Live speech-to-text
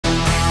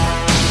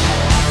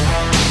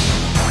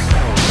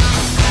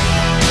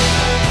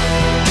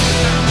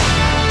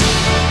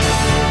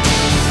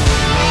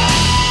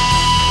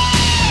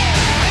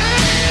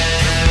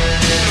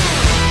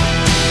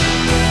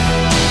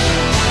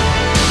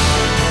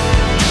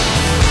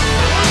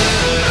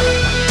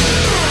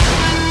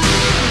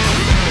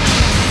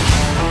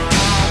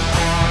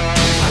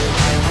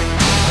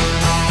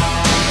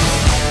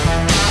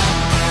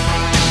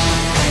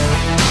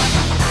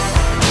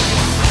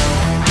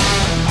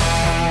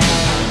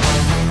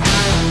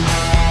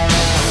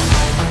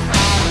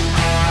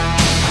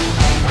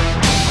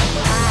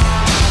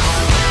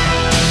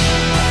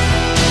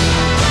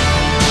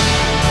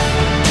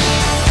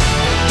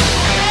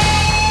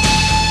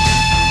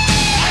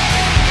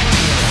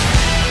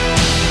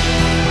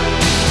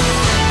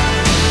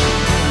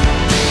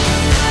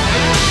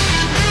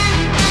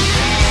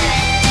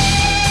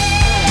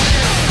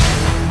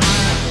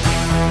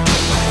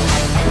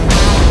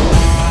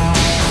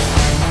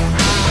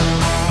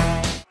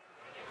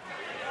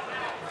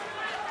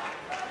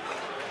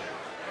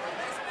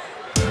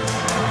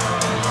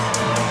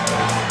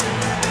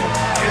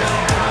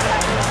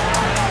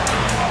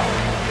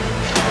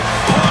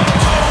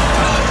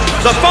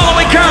The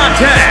following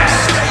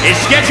contest is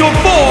scheduled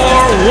for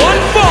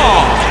one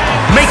fall.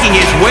 Making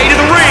his way to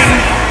the ring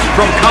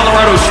from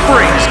Colorado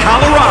Springs,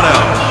 Colorado,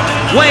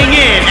 weighing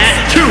in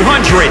at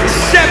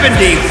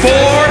 274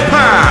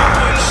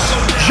 pounds,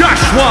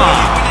 Joshua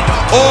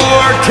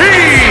Ortiz.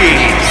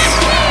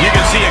 You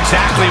can see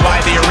exactly why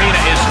the arena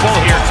is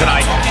full here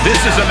tonight. This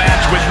is a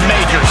match with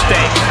major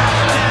stakes.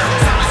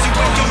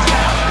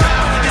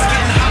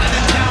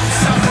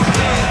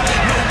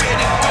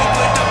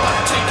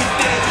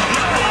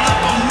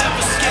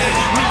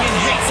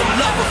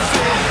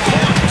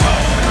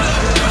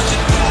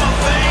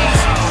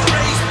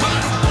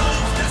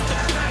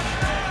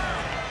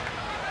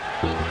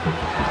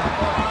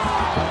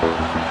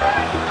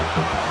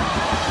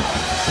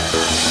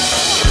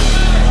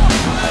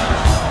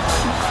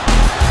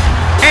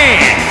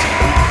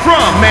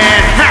 From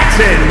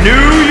Manhattan,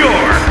 New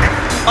York,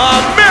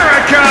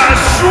 America's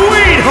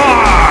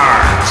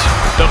sweetheart.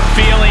 The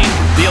feeling,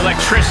 the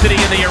electricity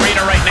in the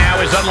arena right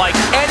now is unlike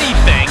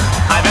anything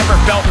I've ever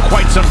felt in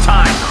quite some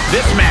time.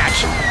 This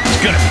match is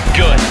gonna be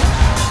good.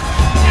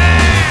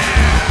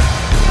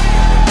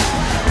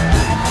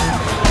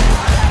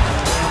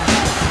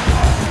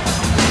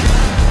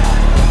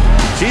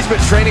 She's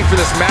been training for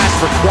this match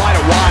for quite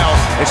a while,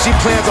 and she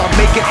plans on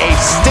making a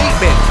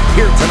statement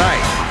here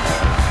tonight.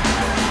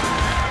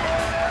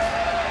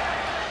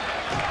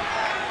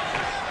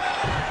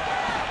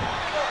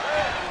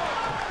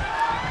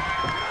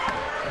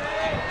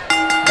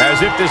 As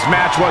if this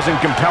match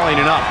wasn't compelling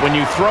enough, when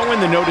you throw in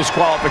the no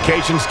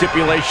disqualification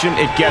stipulation,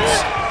 it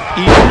gets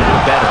even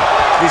better.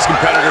 These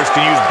competitors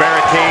can use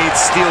barricades,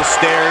 steel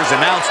stairs,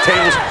 announce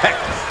tables, heck,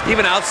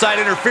 even outside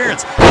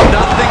interference.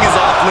 Nothing is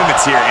off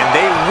limits here, and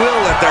they will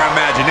let their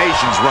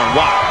imaginations run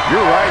wild.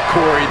 You're right,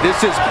 Corey.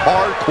 This is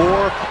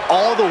hardcore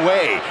all the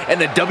way, and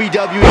the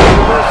WWE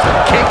Universe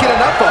can't get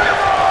enough of it.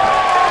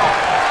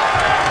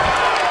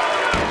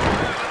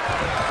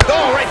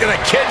 Oh, right to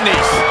the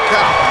kidneys.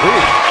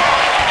 Golly.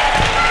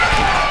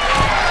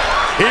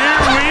 Here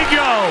we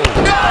go.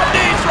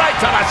 Knees right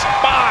to the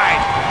spine.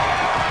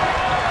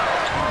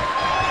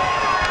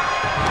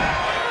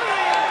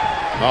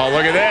 Oh,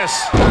 look at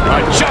this. A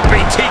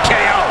jumping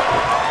TKO.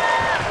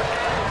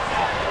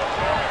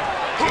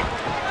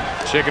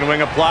 Chicken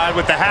wing applied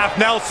with the half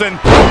Nelson.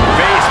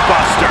 Face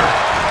buster.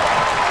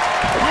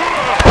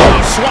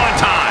 Oh,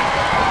 swanton.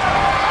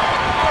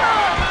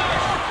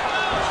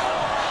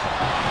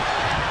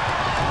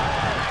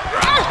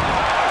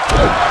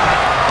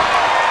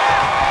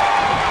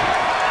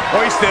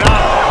 Hoisted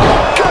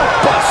up. Gut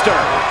buster.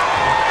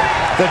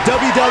 The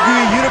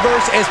WWE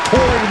Universe is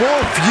pouring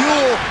more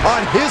fuel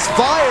on his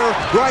fire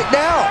right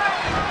now.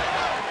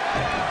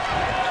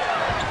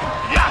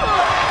 Yeah.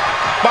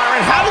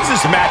 Byron, how does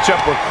this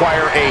matchup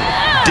require a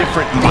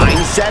different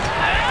mindset?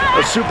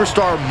 A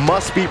superstar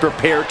must be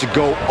prepared to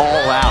go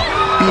all out.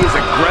 Be as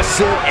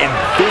aggressive and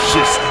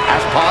vicious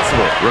as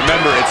possible.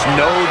 Remember, it's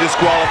no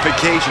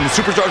disqualification. The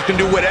superstars can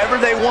do whatever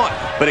they want,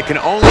 but it can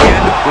only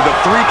end with a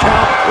 3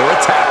 count or a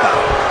tap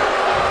out.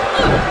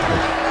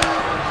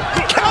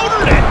 He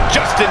countered it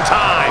just in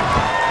time.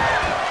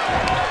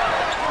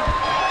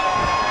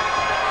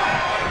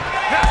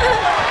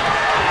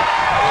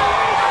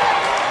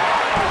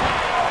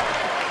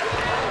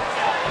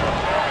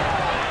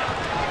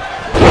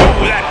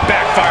 Oh, that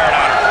backfired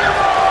on her.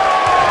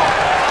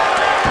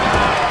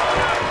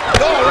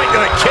 Oh, right to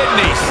the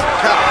kidneys.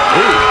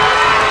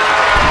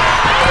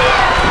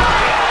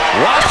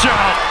 Watch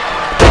out.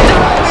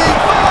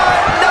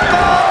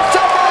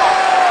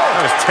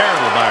 That was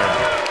terrible, Byron.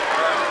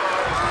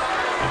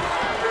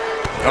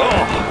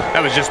 Oh,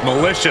 that was just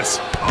malicious.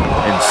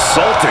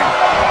 Insulting.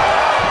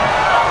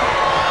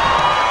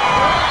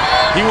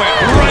 He went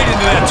right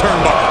into that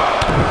turnbuckle.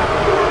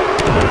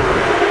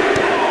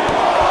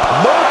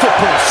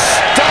 Multiple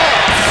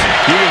stomps.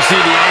 You can see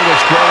the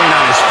anguish growing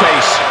on his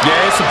face. Yeah,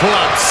 he has to pull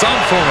out some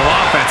form of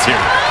offense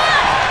here.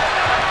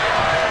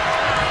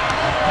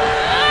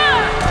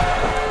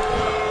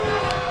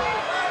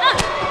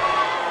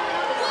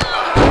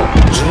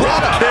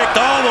 Drop kicked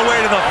all the way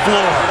to the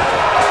floor.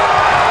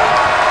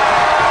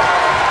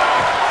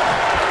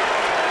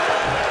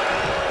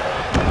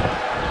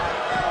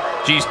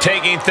 She's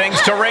taking things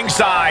to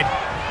ringside.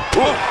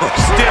 Ooh,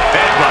 stiff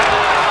headbutt.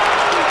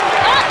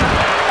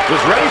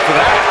 Was ready for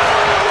that.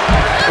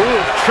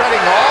 Ooh,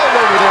 treading all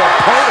over their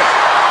opponent.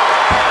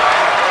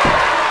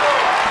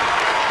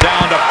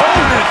 Down to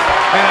opponent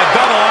and a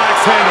double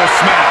axe handle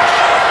smash.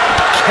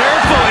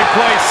 Carefully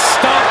placed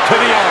stomp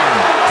to the arm.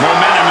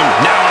 Momentum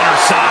now on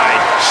her side.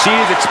 She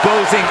is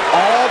exposing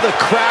all the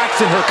cracks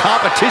in her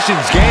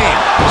competition's game.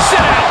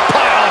 Sit out,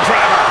 pile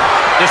driver.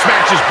 This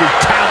match's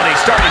brutality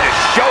starting to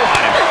show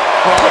on him.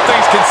 Well, all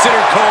things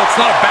considered, Cole, it's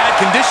not a bad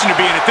condition to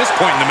be in at this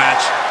point in the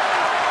match.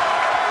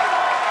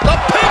 The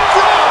pin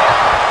drop!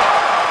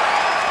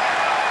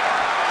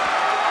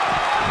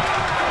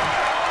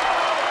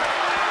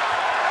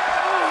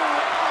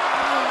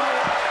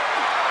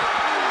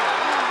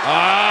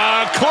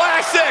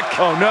 Classic!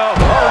 Oh, no.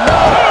 Oh, no!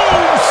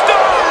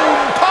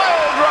 Tombstone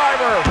pile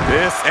driver!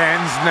 This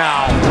ends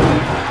now.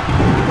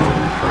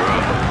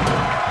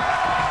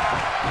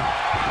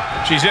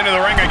 She's into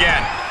the ring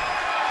again.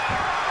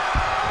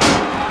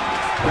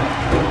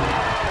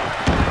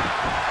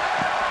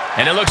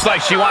 And it looks like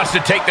she wants to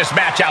take this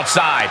match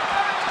outside.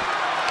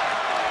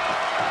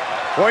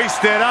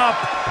 Hoisted up.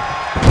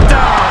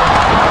 Down.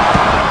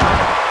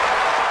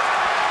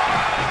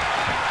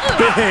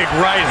 Big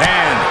right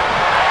hand.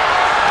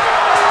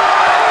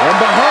 From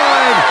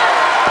behind.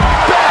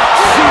 Back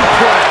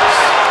suplex.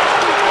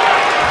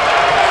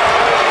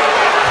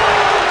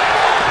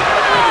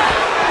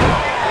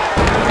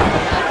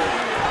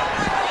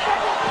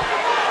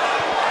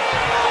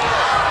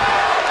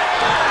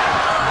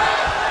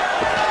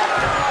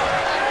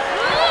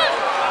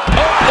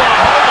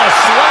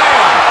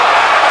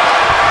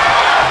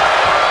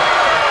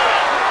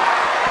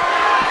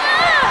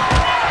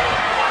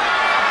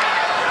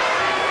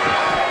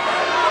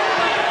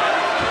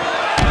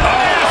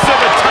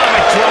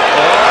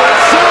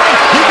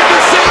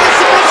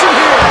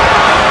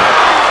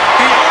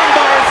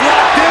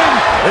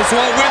 This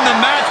won't win the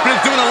match, but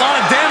it's doing a lot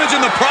of damage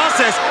in the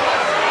process.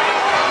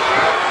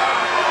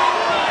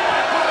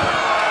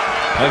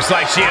 Looks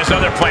like she has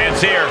other plans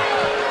here.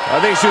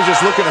 I think she was just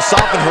looking to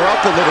soften her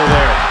up a little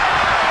there.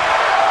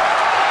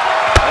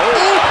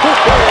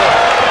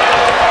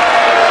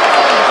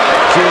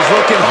 She was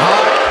looking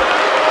hot.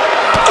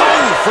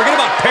 Oh, forget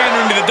about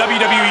pandering to the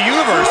WWE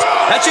Universe.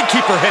 That should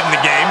keep her head in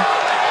the game.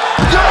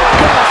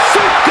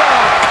 Yokosuka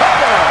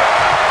cover.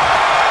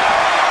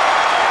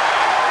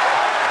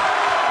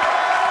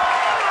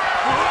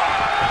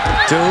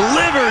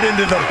 Delivered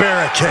into the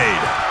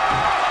barricade.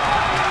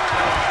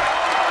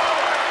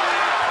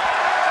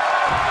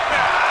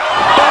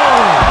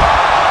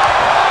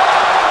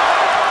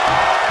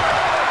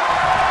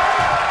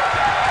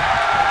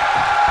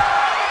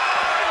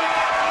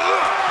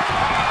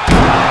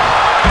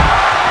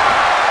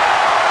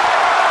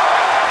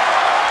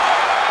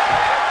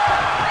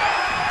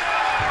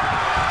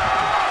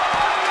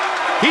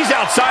 He's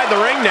outside the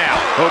ring now.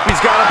 Hope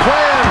he's got a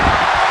plan.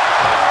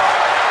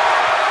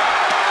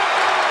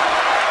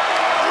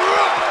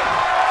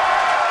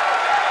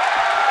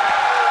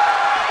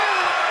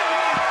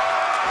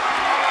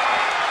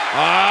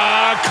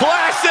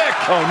 Classic!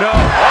 Oh no! Oh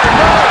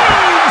no!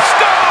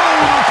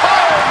 Tombstone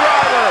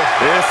Piledriver!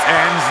 This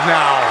ends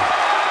now.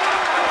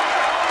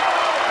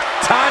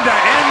 Time to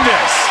end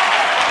this.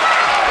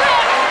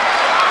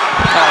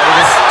 Oh,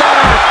 the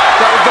stunner.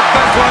 That was the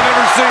best one I've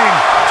ever seen.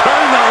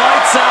 Turn the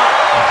lights out.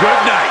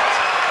 Good night.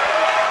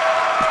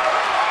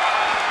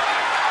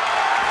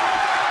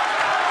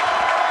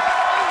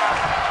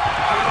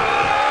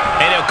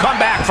 And he'll come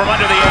back from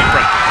under the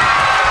apron.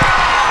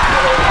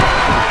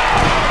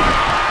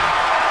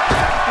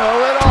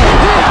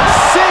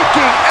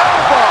 Sinking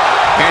elbow.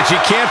 And she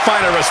can't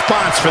find a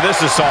response for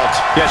this assault.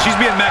 Yeah, she's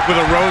being met with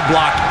a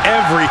roadblock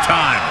every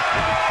time.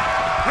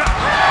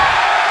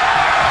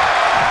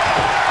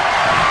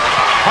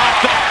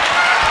 Hopped up.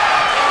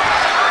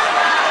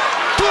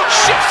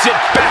 Shifts it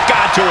back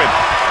onto him.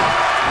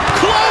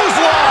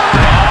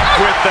 Clothesline! Off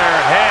with their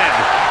head.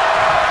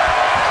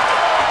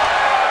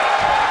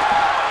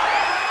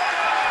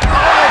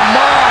 Oh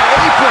my,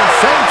 apron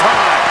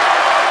senton.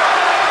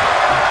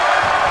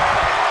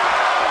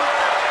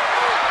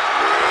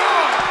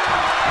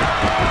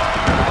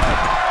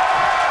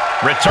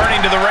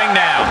 Returning to the ring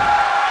now.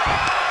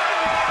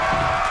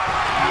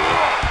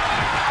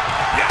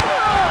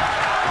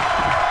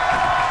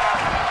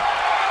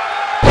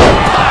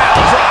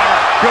 Pile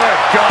driver. Good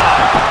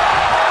God.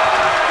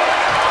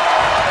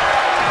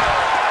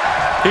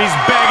 He's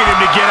begging him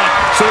to get up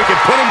so he can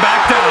put him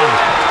back down.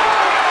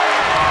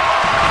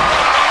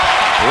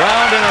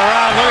 Round and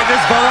around. Look at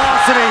this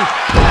velocity.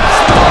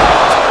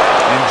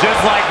 And just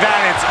like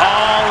that, it's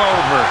all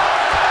over.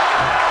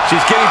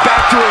 She's getting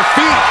back to her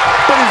feet,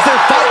 but is there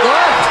fight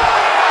left?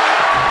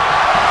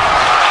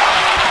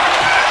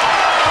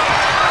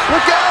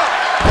 Look out!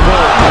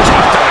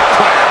 Dropped on the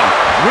ground.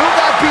 Will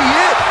that be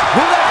it?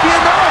 Will that be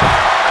enough?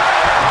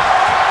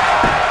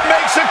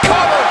 Makes a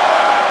cover.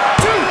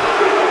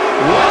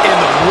 What in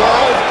the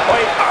world?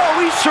 Wait, are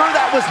we sure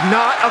that was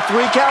not a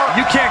 3 count?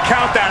 You can't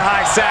count that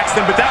high,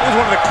 Saxton, but that was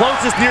one of the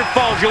closest near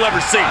falls you'll ever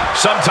see.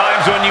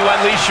 Sometimes when you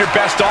unleash your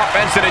best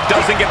offense and it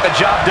doesn't get the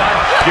job done,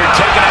 you're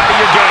taken out of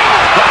your game.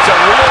 That's a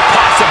real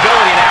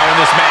possibility now in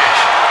this match.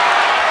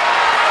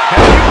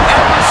 Have you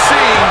ever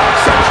seen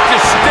such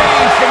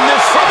disdain from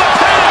this? From the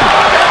pin!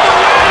 And the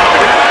win!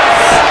 Yes!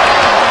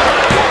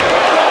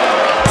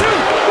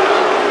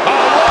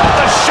 Oh, rolled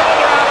the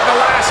shoulder out at the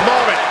last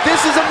moment.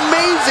 This is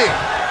amazing.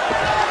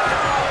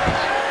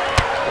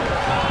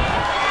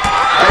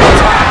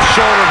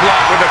 Shoulder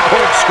block with a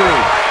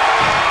corkscrew.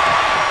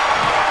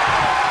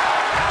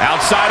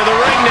 Outside of the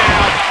ring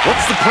now.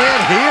 What's the plan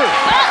here?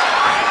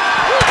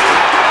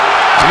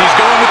 And he's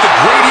going with the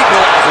great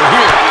equalizer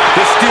here.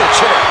 This steel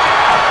chair.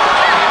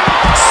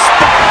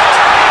 Spiked.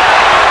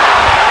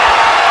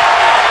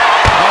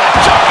 Oh,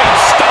 jumping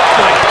stomp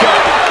to the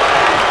gut.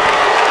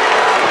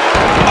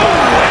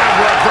 Oh, and a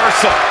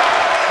reversal.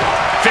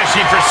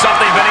 Fishing for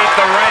something beneath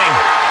the ring.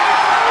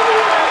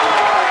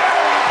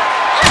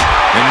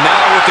 And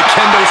now with the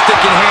kendo stick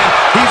in hand,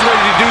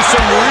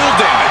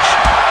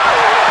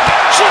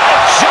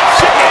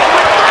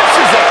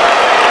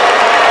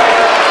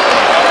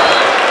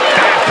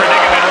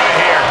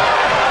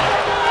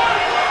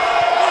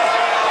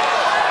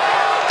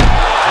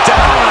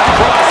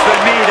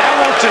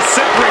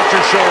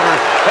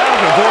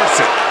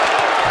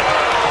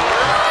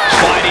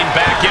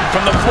 Working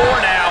from the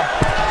floor now.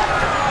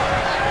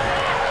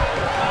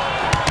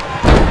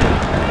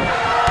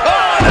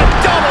 Oh, and a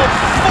double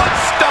foot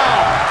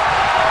stomp.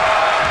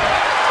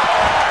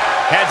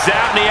 Heads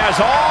out, and he has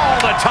all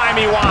the time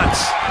he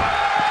wants.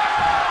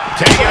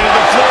 Taking it to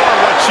the floor.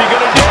 What's she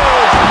going to do?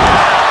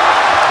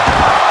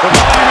 The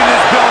volume in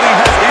this building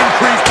has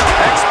increased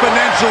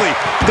exponentially.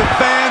 The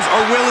fans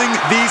are willing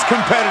these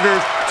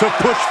competitors to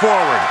push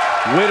forward.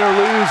 Win or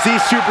lose,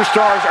 these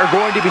superstars are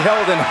going to be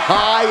held in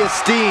high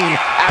esteem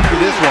after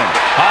this one.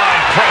 Oh,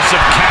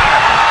 impressive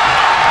counter.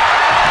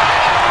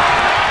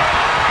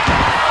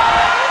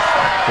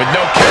 With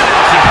no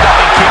counters, there's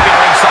nothing keeping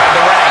her inside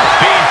the ring.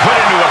 Being put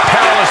into a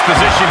perilous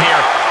position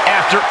here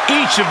after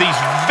each of these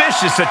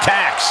vicious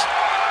attacks.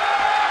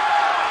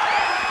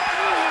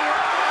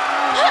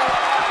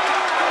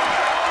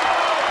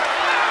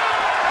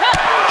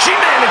 She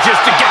manages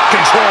to get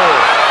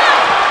control.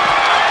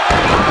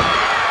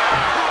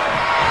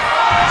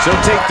 She'll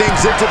take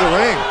things into the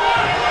ring.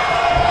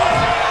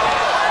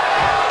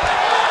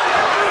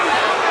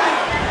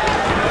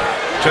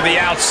 To the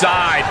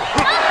outside.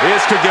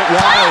 This could get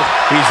wild.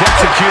 He's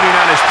executing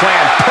on his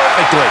plan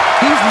perfectly.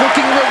 He's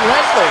looking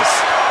relentless.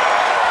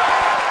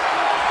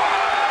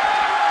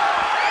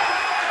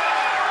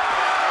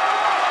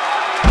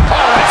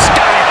 Oh, it's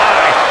sky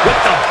high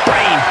with the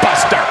brain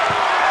buster.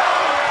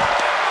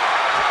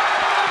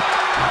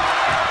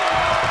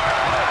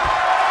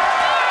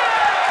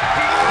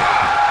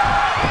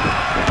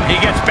 He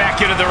gets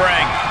back into the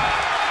ring.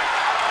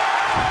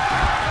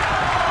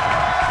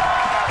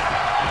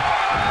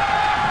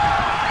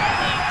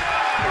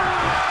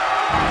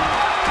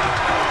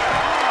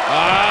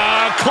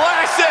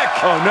 Classic!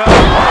 Oh, no.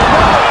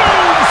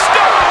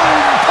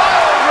 Stone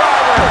pile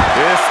driver!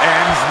 This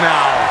ends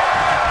now.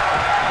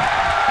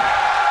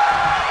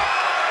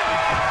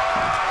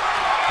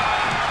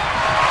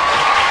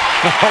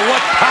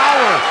 What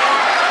power!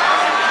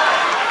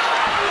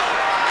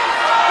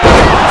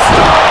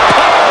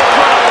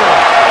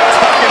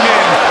 Tuck him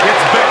in.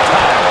 It's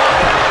bedtime.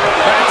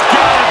 That's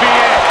gotta be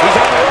it. He's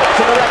on the rope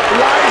to the left.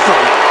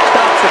 Wisely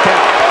stops the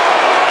count.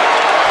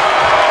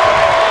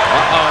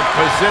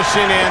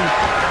 Position in.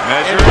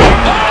 Measuring.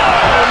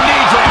 Oh,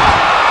 knee drop.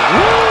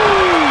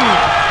 Woo!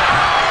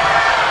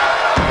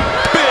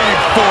 Big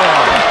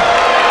forearm.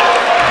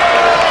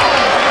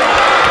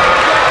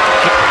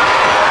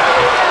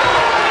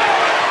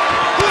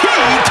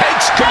 He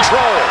takes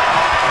control.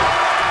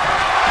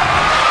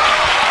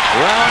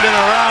 Round and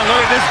around.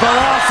 Look at this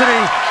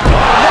velocity.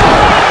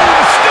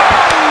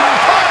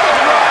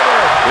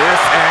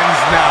 This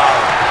ends now.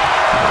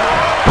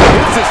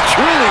 This is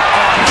truly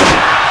awesome.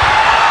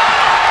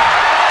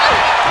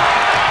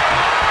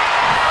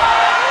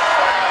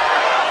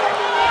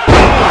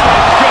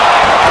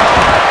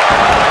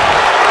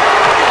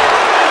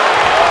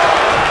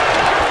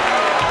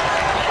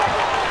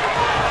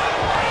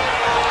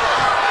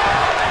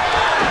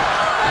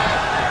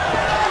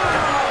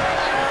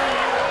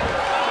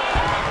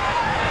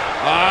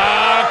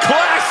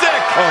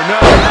 Classic. Oh no.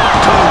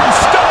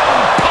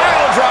 Stone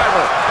pile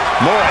driver.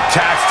 More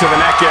attacks to the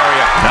neck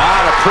area.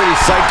 Not a pretty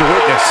sight to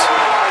witness.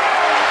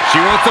 She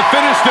wants to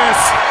finish this.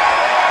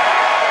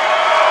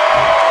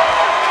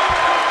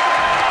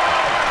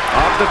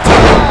 Off the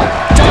top.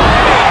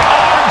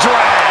 Arm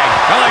drag.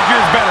 I like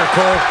yours better,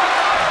 Cole.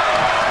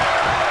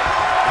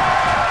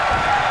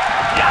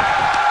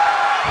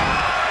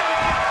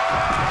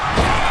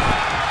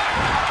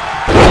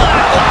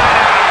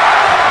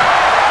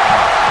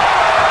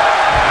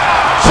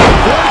 She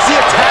avoids the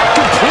attack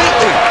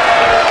completely.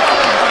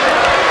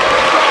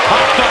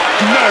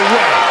 No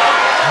way.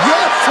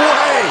 Yes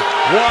way.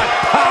 What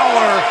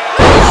power.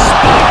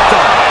 Stopped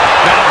him.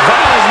 Now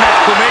that is an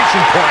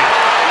exclamation point.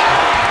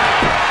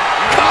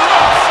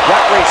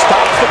 Referee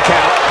stops the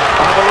count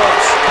on the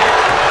ropes.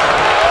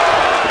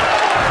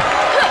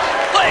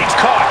 Legs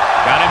caught.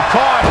 Got him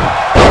caught.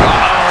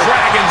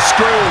 Dragon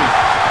screw.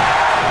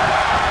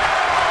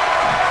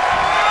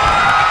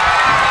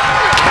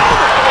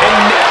 And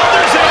now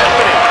there's an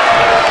opening.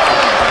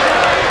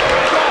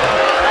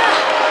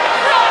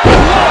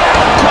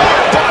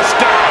 Corner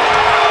buster.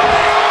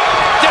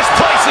 This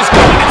place is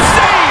going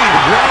insane.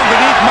 The ground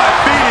beneath my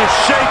feet is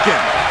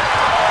shaking.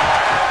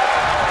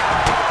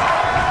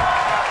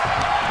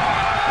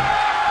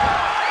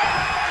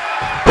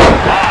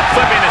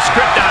 Flipping the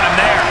script on him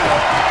there.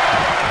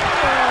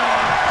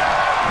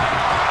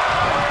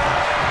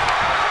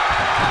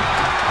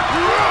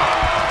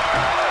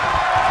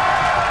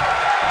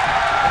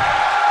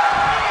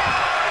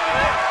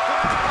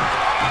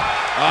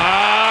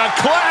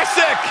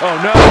 Classic. Oh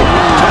no.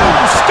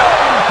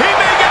 Tombstone. He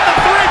may get the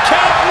 3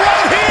 count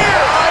right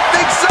here. I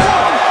think so.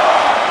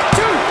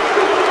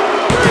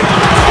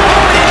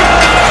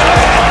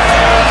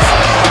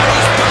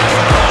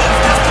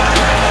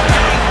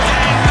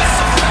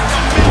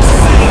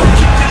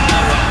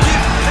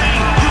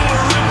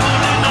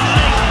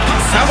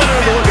 How about a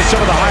look at some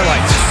of the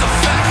highlights?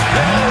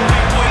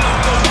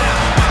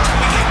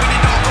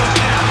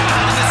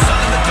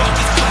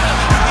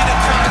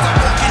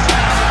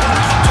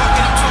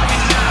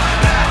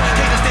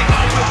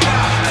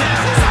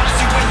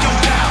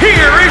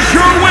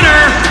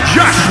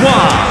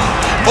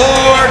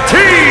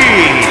 team.